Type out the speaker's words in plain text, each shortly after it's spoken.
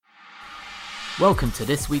Welcome to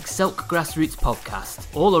this week's Selk Grassroots podcast,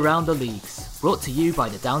 all around the leagues, brought to you by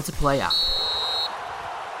the Down to Play app.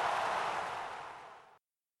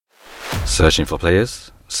 Searching for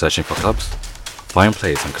players? Searching for clubs? Find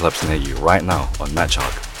players and clubs near you right now on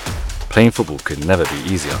MatchHawk. Playing football could never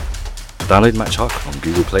be easier. Download MatchHawk on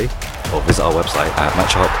Google Play or visit our website at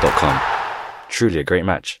matchhawk.com. Truly a great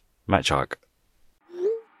match. MatchHawk.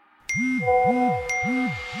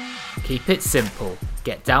 Keep it simple.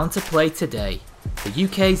 Get Down to Play today, the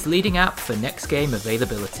UK's leading app for next game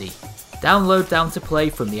availability. Download Down to Play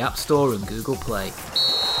from the App Store and Google Play.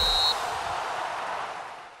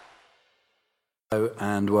 Hello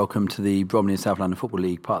and welcome to the Bromley and South London Football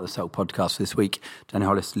League, part of the Selk podcast for this week. Danny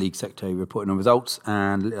Hollis, League Secretary, reporting on results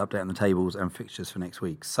and a little update on the tables and fixtures for next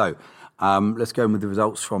week. So let's go in with the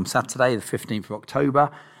results from Saturday, the 15th of October.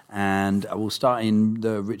 And we'll start in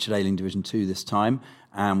the Richard Ayling Division 2 this time.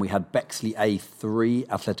 And we had Bexley A 3,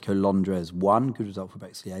 Atletico Londres 1. Good result for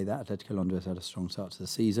Bexley A, that. Atletico Londres had a strong start to the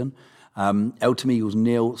season. Eltham Eagles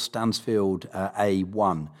 0, Stansfield A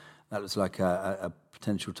 1. That looks like a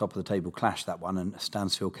potential top-of-the-table clash, that one. And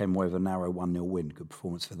Stansfield came away with a narrow 1-0 win. Good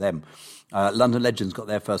performance for them. London Legends got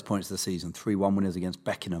their first points of the season. 3-1 winners against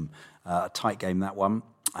Beckenham. A tight game, that one.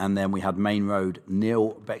 And then we had Main Road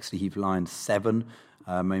 0, Bexley Heath Lions 7.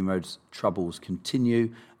 Main Road's troubles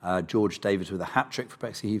continue. George Davies with a hat-trick for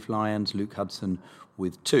Bexley Heath Lions. Luke Hudson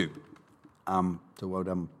with 2. So well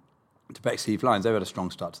done to Bexley Heath Lions. They've had a strong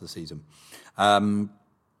start to the season.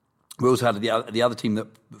 We also had the other team that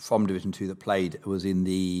from Division 2 that played was in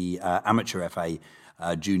the Amateur FA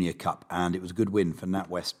Junior Cup, and it was a good win for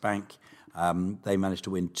NatWest Bank. They managed to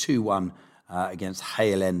win 2-1 against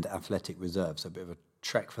Hale End Athletic Reserve. So a bit of a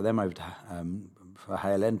trek for them over to for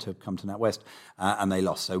Hale End to come to NatWest, and they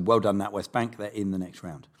lost. So well done, NatWest Bank. They're in the next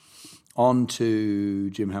round. On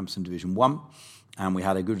to Jim Hampson Division 1, and we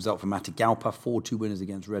had a good result for Matagalpa, 4-2 winners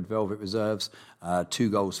against Red Velvet Reserves,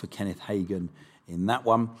 2 goals for Kenneth Hagan in that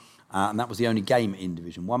one, and that was the only game in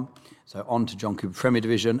Division 1. So on to John Cooper Premier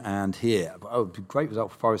Division, and here, great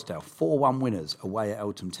result for Forestdale, 4-1 winners away at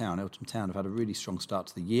Eltham Town. Eltham Town have had a really strong start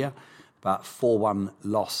to the year, but 4-1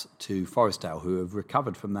 loss to Forestdale, who have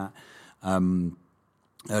recovered from that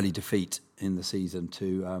early defeat in the season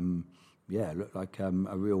to, look like a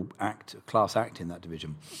real class act in that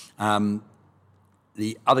division.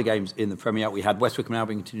 The other games in the Premier, we had West Wickham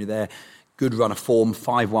Albion continue their good run of form,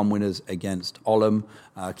 5-1 winners against Oldham,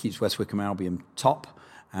 keeps West Wickham Albion top.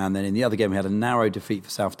 And then in the other game, we had a narrow defeat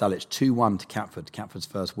for South Dulwich, 2-1 to Catford, Catford's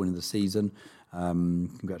first win of the season.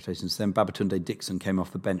 Congratulations to them. Babatunde Dixon came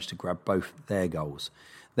off the bench to grab both their goals.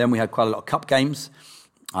 Then we had quite a lot of cup games.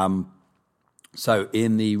 So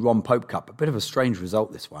in the Ron Pope Cup, a bit of a strange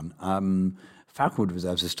result, this one. Falconwood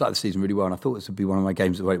Reserves have started the season really well, and I thought this would be one of my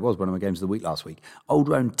games. Well, it was one of my games of the week last week. Old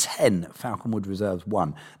Roan 10, Falconwood Reserves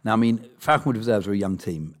 1. Now, I mean, Falconwood Reserves are a young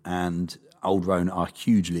team, and Old Roan are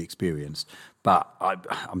hugely experienced. But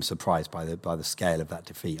I'm surprised by the scale of that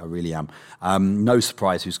defeat. I really am. No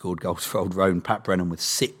surprise who scored goals for Old Roan. Pat Brennan with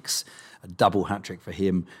 6. A double hat-trick for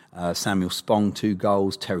him. Samuel Spong, 2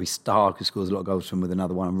 goals. Terry Stark, who scores a lot of goals for him, with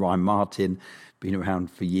another one. And Ryan Martin, been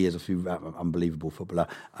around for years, unbelievable footballer,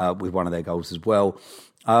 with one of their goals as well.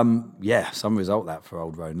 Some result that for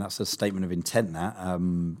Old Road. And that's a statement of intent, that,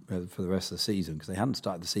 for the rest of the season, because they hadn't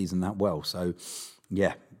started the season that well. So,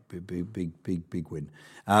 yeah, big win.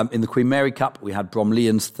 In the Queen Mary Cup, we had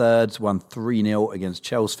Bromleyans thirds, won 3-0 against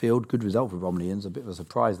Chelsfield. Good result for Bromleyans. A bit of a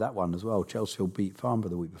surprise, that one as well. Chelsfield beat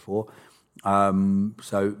Farnborough the week before.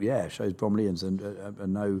 It shows Bromleyans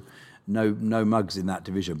and no mugs in that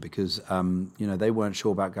division, because they weren't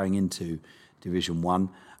sure about going into Division 1,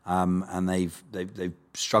 and they've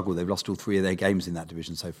struggled. They've lost all 3 of their games in that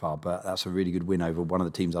division so far, but that's a really good win over one of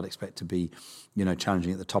the teams I'd expect to be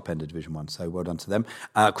challenging at the top end of Division 1, so well done to them.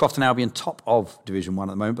 Crofton Albion top of Division 1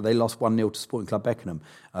 at the moment, but they lost 1-0 to Sporting Club Beckenham,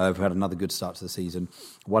 who had another good start to the season.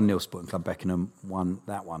 1-0 Sporting Club Beckenham won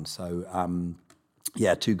that one, so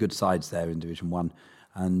 2 good sides there in Division 1.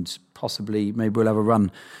 And possibly, maybe we'll have a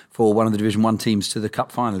run for one of the Division 1 teams to the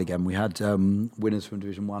Cup final again. We had winners from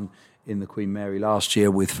Division 1 in the Queen Mary last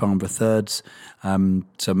year with Farnborough thirds,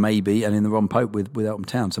 so maybe, and in the Ron Pope with Eltham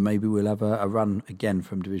Town, so maybe we'll have a run again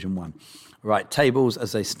from Division 1. Right, tables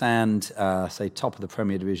as they stand, top of the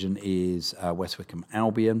Premier Division is West Wickham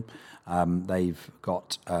Albion. They've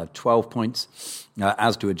got 12 points,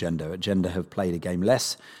 as do Agenda. Agenda have played a game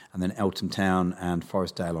less, and then Eltham Town and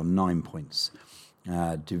Forestdale on 9 points.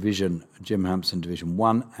 Division Jim Hampson Division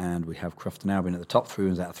 1, and we have Crofton Albion at the top, 3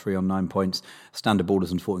 wins out of 3 on 9 points. Standard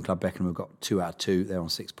Borders and Sporting Club Beckenham have got 2 out of 2. They're on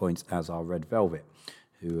 6 points, as are Red Velvet,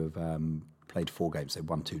 who have played 4 games. They've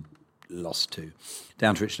won 2, lost 2.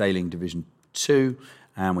 Down to Richard Ayling Division 2.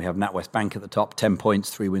 And we have NatWest Bank at the top, 10 points,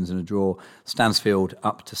 3 wins and a draw. Stansfield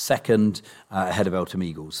up to second, ahead of Eltham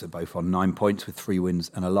Eagles. So both on 9 points with 3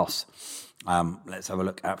 wins and a loss. Let's have a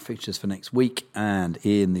look at fixtures for next week. And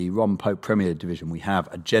in the Ron Pope Premier Division, we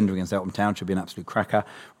have Agenda against Eltham Town. Should be an absolute cracker.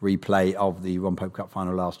 Replay of the Ron Pope Cup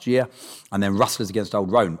final last year. And then Rustlers against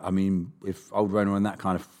Old Roan. I mean, if Old Roan are in that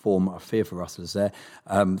kind of form, I fear for Rustlers there.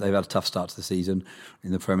 They've had a tough start to the season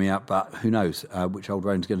in the Premier, but who knows which Old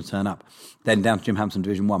Roan's going to turn up. Then down to Jim Hampson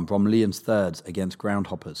Division 1. Bromleyans thirds against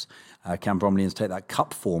Groundhoppers. Can Bromleyans take that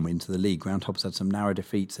cup form into the league? Groundhoppers had some narrow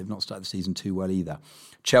defeats. They've not started the season too well either.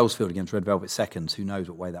 Chelsfield against Red Velvet seconds. Who knows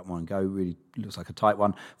what way that one will go? Really looks like a tight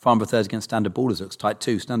one. Farnborough thirds against Standard Ballers. Looks tight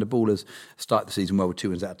too. Standard Ballers start the season well with 2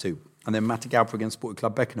 wins out of 2. And then Matagalpa against Sporting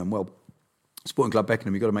Club Beckenham. Well, Sporting Club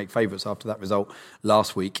Beckenham, you've got to make favourites after that result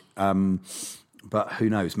last week. But who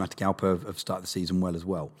knows? Matagalpa have started the season well as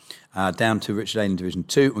well. Down to Richard Lane in Division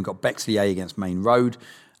 2. We've got Bexley A against Main Road.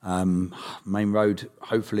 Main Road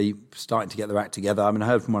hopefully starting to get their act together. I mean, I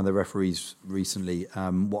heard from one of the referees recently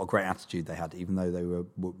what a great attitude they had, even though they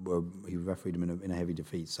he refereed them in a heavy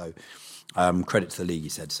defeat. So credit to the league, he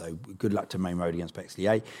said. So good luck to Main Road against Bexley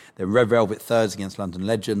A. Then Red Velvet thirds against London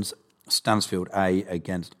Legends. Stansfield A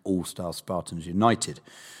against All Star Spartans United.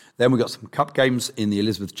 Then we've got some cup games in the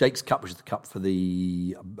Elizabeth Jakes Cup, which is the cup for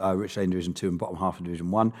the Rich Lane Division 2 and bottom half of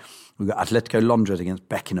Division 1. We've got Atletico Londres against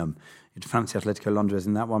Beckenham. You'd fancy Atletico Londres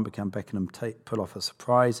in that one, but can Beckenham pull off a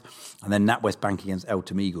surprise? And then NatWest Bank against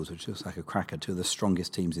Eltham Eagles, which looks like a cracker. 2 of the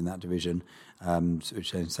strongest teams in that division,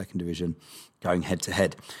 which are in second division, going head to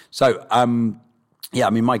head. So,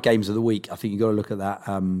 my games of the week, I think you've got to look at that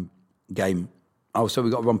game. Oh, so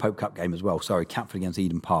we've got a Ron Pope Cup game as well. Sorry, Catford against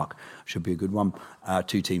Eden Park. Should be a good one.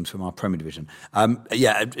 2 teams from our Premier Division.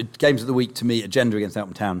 Games of the week to me, Agenda against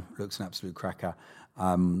Eltham Town looks an absolute cracker.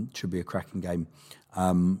 Should be a cracking game.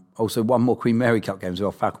 Also, one more Queen Mary Cup game as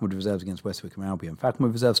well. Falconwood Reserves against West Wickham Albion.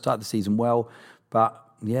 Falconwood Reserves started the season well, but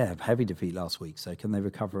heavy defeat last week. So can they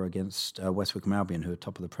recover against West Wickham Albion, who are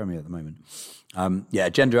top of the Premier at the moment?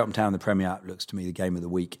 Agenda Eltham Town in the Premier looks to me the game of the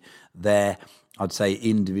week there. I'd say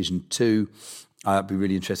in Division 2, it'd be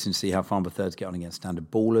really interesting to see how Farnborough thirds get on against Standard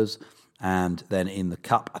Ballers. And then in the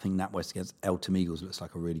Cup, I think NatWest against Eltham Eagles looks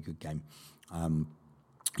like a really good game.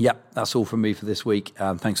 That's all from me for this week.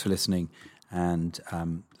 Thanks for listening, and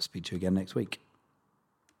speak to you again next week.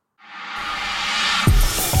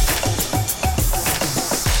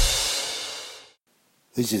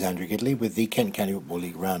 This is Andrew Gidley with the Kent County Football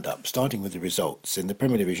League Roundup, starting with the results. In the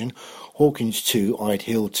Premier Division, Hawkins 2, Ide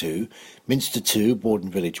Hill 2, Minster 2, Borden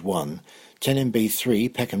Village 1, Tenenby 3,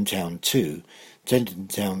 Peckham Town 2, Tenton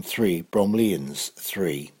Town 3, Bromleyans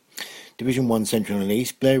 3. Division 1 Central and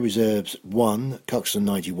East, Blair Reserves 1, Cuxton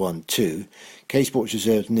 91 2, K Sports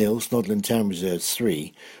Reserves 0, Snodland Town Reserves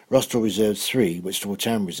 3, Rustle Reserves 3, Whitstable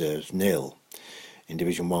Town Reserves 0. In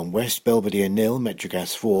Division 1 West, Belvedere 0,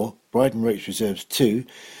 Metrogas 4, Brighton Ropes Reserves 2,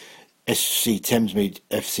 SC Thamesmead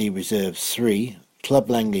FC Reserves 3, Club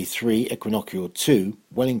Langley 3, Equinoctial 2,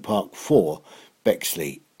 Welling Park 4,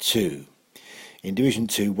 Bexley 2. In Division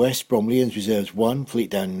 2 West, Bromleyans Reserves 1,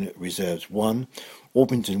 Fleetdown Reserves 1,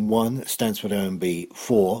 Orpington 1, Stansford OMB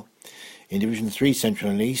 4. In Division 3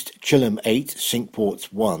 Central and East, Chilham 8,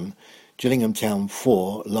 Sinkports 1, Gillingham Town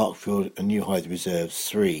 4, Larkfield and New Hythe Reserves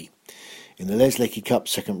 3. In the Lesleckie Cup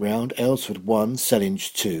second round, Aylesford 1,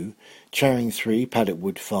 Sellinge 2, Charing 3,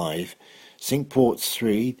 Paddockwood 5, Sinkports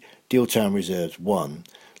 3, Dealtown Reserves 1,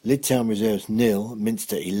 Lidtown Reserves 0,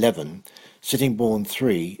 Minster 11, Sittingbourne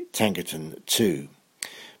 3, Tankerton 2.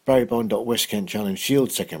 Barrybond West Kent Challenge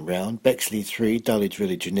Shield second round, Bexley 3, Dulwich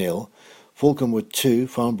Village 0, Falconwood 2,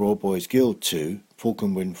 Farnborough Boys Guild 2,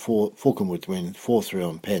 Falconwood win 4-3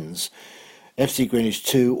 on Pens, FC Greenwich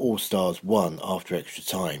 2, All Stars 1 after extra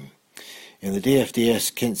time. In the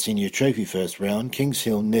DFDS Kent Senior Trophy first round, Kings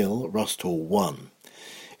Hill 0, Rusthall 1.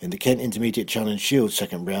 In the Kent Intermediate Challenge Shield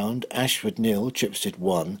second round, Ashford 0, Chipstead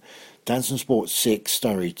 1, Danson Sports 6,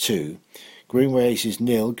 Sturry 2, Greenway Aces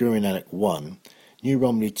 0, Gurinanek 1, New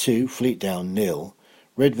Romney 2, Fleetdown 0,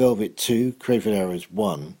 Red Velvet 2, Crayford Arrows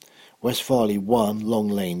 1, West Farley 1, Long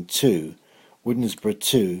Lane 2, Woodensborough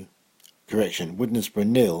 0,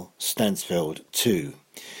 Stansfeld 2.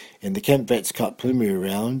 In the Kent Vets Cup preliminary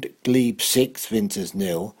round, Glebe 6, Vinters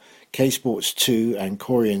 0, K Sports 2 and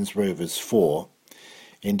Corians Rovers 4.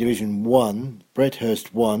 In Division 1,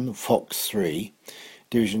 Bredhurst 1, Fox 3.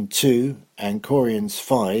 Division 2, Ancorians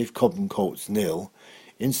 5, Cobham Colts 0.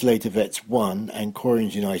 Insulator Vets 1 and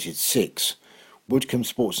Corians United 6. Woodcombe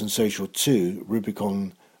Sports and Social 2,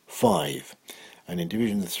 Rubicon 5. And in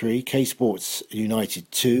Division 3, K Sports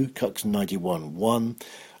United 2, Cuxton 91 1,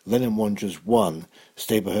 Lenham Wanderers 1,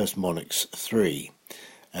 Staplehurst Monarchs 3.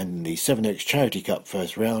 And in the 7X Charity Cup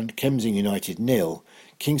first round, Kemsing United 0,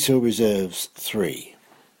 Kings Hill Reserves 3.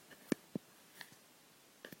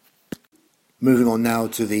 Moving on now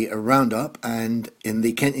to the roundup, and in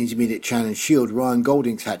the Kent Intermediate Challenge Shield, Ryan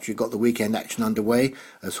Golding's hat-trick got the weekend action underway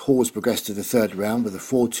as Hawes progressed to the third round with a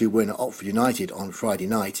 4-2 win at Oxford United on Friday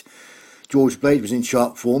night. George Blade was in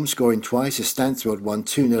sharp form, scoring twice as Stansfield won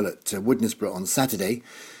 2-0 at Woodnesborough on Saturday.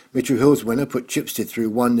 Mitchell Hill's winner put Chipstead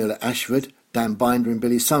through 1-0 at Ashford. Dan Binder and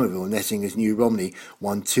Billy Somerville netting as New Romney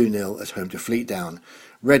won 2-0 at home to Fleetdown.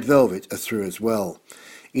 Red Velvet are through as well.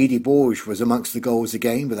 Edie Borge was amongst the goals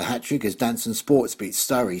again with a hat-trick as Danson Sports beat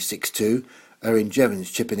Surrey 6-2, Owen Jevons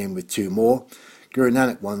chipping in with 2 more. Guru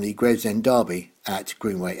Nanak won the Gravesend Derby at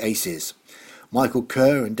Greenway Aces. Michael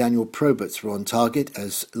Kerr and Daniel Proberts were on target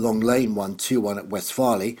as Long Lane won 2-1 at West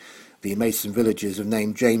Farley. The Mason Villagers have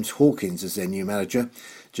named James Hawkins as their new manager.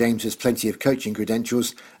 James has plenty of coaching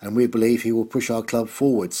credentials and we believe he will push our club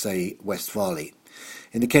forward, say West Farley.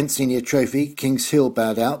 In the Kent Senior Trophy, Kings Hill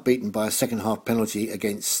bowed out, beaten by a second-half penalty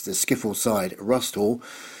against the Skiffle side, Rusthall.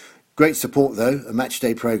 Great support, though. A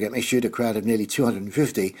matchday programme issued, a crowd of nearly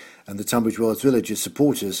 250, and the Tunbridge Wells Villagers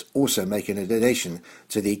supporters also making a donation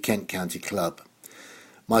to the Kent County Club.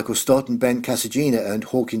 Michael Stott and Ben Casagina earned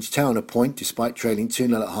Hawkins Town a point despite trailing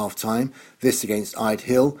 2-0 at half-time, this against Ide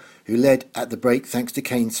Hill, who led at the break thanks to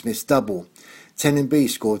Kane Smith's double. Tenenby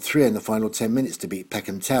scored 3 in the final 10 minutes to beat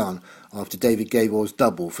Peckham Town after David Gavor's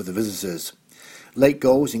double for the visitors. Late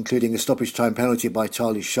goals, including a stoppage time penalty by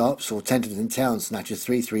Charlie Sharp, saw Tenterden Town snatch a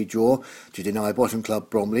 3-3 draw to deny bottom club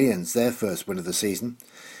Bromleyans their first win of the season.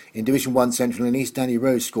 In Division 1 Central and East, Danny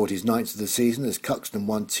Rose scored his 9th of the season as Cuxton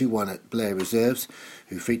won 2-1 at Blair Reserves,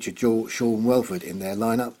 who featured Sean Welford in their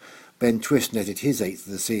lineup. Ben Twist netted his 8th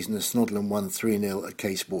of the season as Snodland won 3-0 at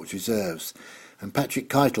K Sports Reserves. And Patrick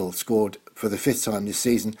Keitel scored for the 5th time this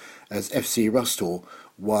season as FC Rusthall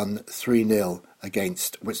won 3-0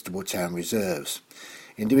 against Whitstable Town Reserves.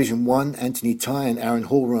 In Division 1, Anthony Tye and Aaron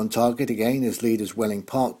Hall were on target again as leaders Welling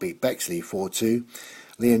Park beat Bexley 4-2.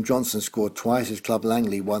 Liam Johnson scored twice as Club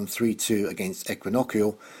Langley won 3-2 against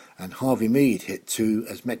Equinoctial, and Harvey Mead hit 2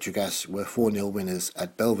 as Metrogas were 4-0 winners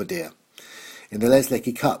at Belvedere. In the Les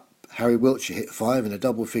Lecky Cup, Harry Wiltshire hit 5 in a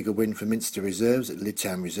double-figure win for Minster Reserves at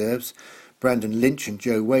Lidtown Reserves. Brandon Lynch and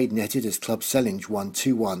Joe Wade netted as Club Sellinge won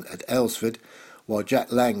 2-1 at Aylesford, while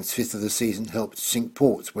Jack Lang's 5th of the season helped Cinque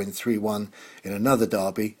Ports win 3-1 in another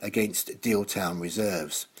derby against Deal Town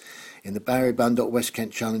Reserves. In the Barry Bundock West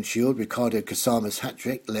Kent Challenge Shield, Ricardo Kasama's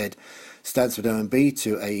hat-trick led Stansford O&B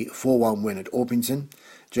to a 4-1 win at Orpington.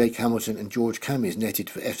 Jake Hamilton and George Cammies netted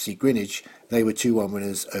for FC Greenwich. They were 2-1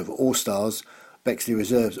 winners over All Stars. Bexley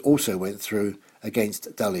Reserves also went through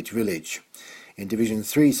against Dulwich Village. In Division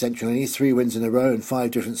 3 Central and East, 3 wins in a row and 5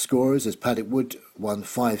 different scorers as Paddock Wood won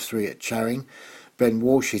 5-3 at Charing. Ben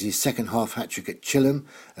Walsh hit his second half hat-trick at Chilham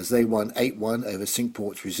as they won 8-1 over Cinque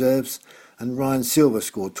Ports Reserves, and Ryan Silver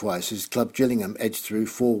scored twice as Club Gillingham edged through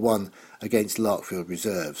 4-1 against Larkfield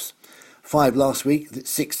Reserves. 5 last week,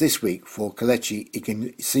 6 this week for Kelechi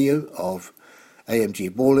Ikenisiu of AMG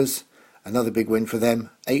Ballers. Another big win for them,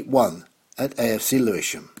 8-1 at AFC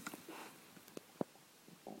Lewisham.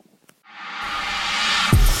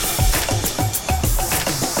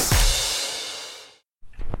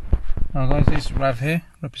 Hi guys, it's Rav here,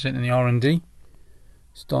 representing the R&D.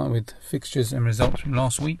 Starting with fixtures and results from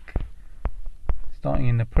last week. Starting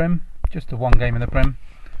in the Prem, just the one game in the Prem.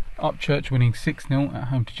 Upchurch winning 6-0 at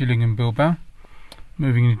home to Gillingham Bilbao.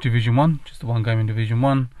 Moving into Division 1, just the one game in Division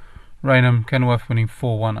 1. Raynham Kenilworth winning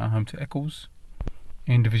 4-1 at home to Eccles.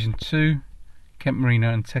 In Division 2, Kent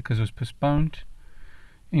Marina and Techers was postponed.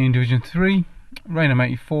 In Division 3, Raynham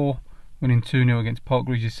 84 winning 2-0 against Park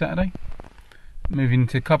Regis Saturday. Moving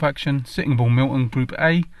to Cup action, Sittingbourne Milton Group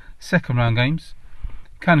A, second round games.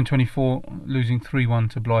 Cannon 24 losing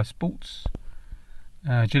 3-1 to Blythe Sports.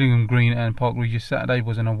 Gillingham Green and Park Regis Saturday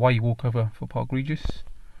was an away walkover for Park Regis.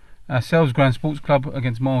 Sells Grand Sports Club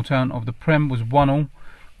against Marltown of the Prem was 1-1,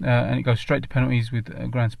 and it goes straight to penalties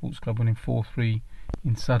with Grand Sports Club winning 4-3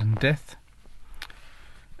 in sudden death.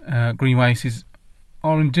 Greenway Aces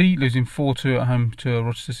R&D losing 4-2 at home to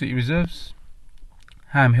Rochester City Reserves.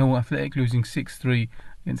 Ham Hill Athletic losing 6-3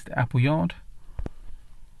 against Appleyard.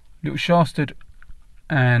 Little Shastard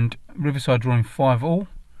and Riverside drawing 5-5,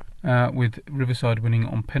 with Riverside winning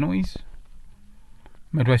on penalties.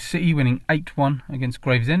 Medway City winning 8-1 against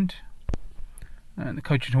Gravesend. And the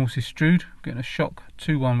Coaching Horses Strood getting a shock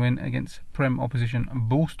 2-1 win against Prem opposition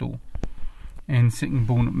Borstal. In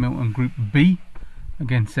Sittingbourne Milton Group B,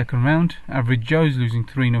 again second round. Average Joe's losing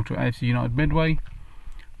 3-0 to AFC United Medway.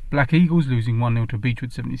 Black Eagles losing 1-0 to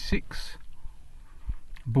Beechwood 76.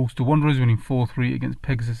 Bolster Wanderers winning 4-3 against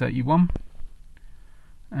Pegasus 81.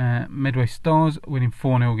 Medway Stars winning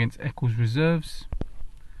 4-0 against Eccles Reserves.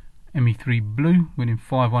 ME3 Blue winning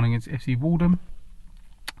 5-1 against FC Walden.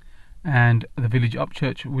 And the Village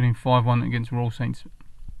Upchurch winning 5-1 against Royal Saints.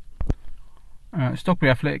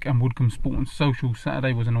 Stockbury Athletic and Woodcombe Sport and Social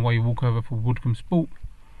Saturday was an away walkover for Woodcombe Sport.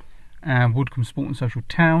 And Woodcombe Sport and Social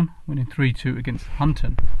Town winning 3-2 against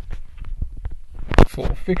Hunton.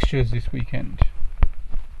 For fixtures this weekend.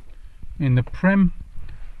 In the Prem,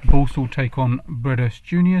 Balsall take on Bredhurst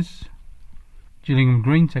Juniors. Gillingham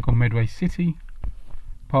Green take on Medway City.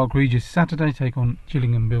 Park Regis Saturday take on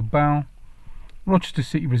Gillingham Bilbao. Rochester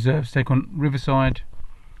City Reserves take on Riverside.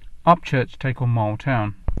 Upchurch take on Mile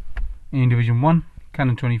Town. In Division 1,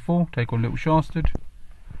 Cannon 24 take on Little Shastard.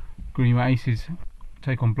 Greenway Aces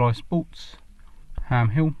take on Blythe Sports. Ham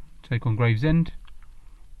Hill take on Gravesend.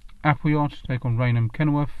 Appleyard take on Raynham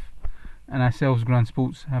Kenilworth. And ourselves, Grand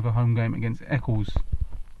Sports, have a home game against Eccles.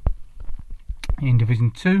 In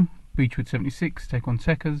Division 2, Beechwood 76 take on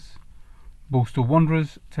Techers. Borstal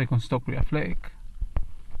Wanderers take on Stockbury Athletic.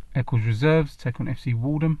 Eccles Reserves take on FC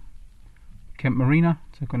Walden. Kent Marina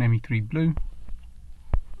take on ME3 Blue.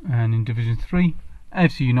 And in Division 3,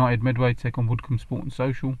 AFC United Medway take on Woodcombe Sport and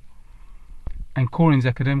Social. And Corins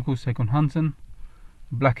Academicals take on Hunton.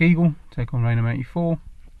 Black Eagle take on Raynham 84.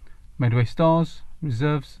 Medway Stars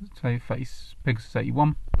Reserves face Pegasus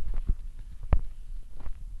 81.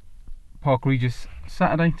 Park Regis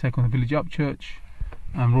Saturday take on the Village Upchurch.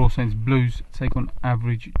 And Royal Saints Blues take on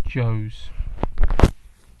Average Joes.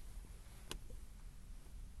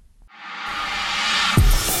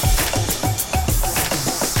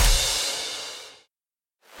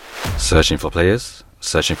 Searching for players?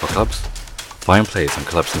 Searching for clubs? Find players and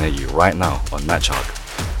clubs near you right now on MatchArc.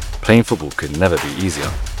 Playing football could never be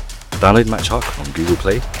easier. Download MatchArc on Google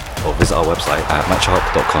Play or visit our website at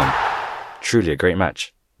matcharc.com. Truly a great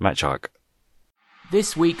match. MatchArc.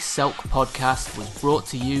 This week's Selk podcast was brought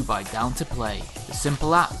to you by Down to Play, the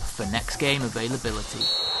simple app for next game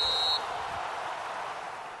availability.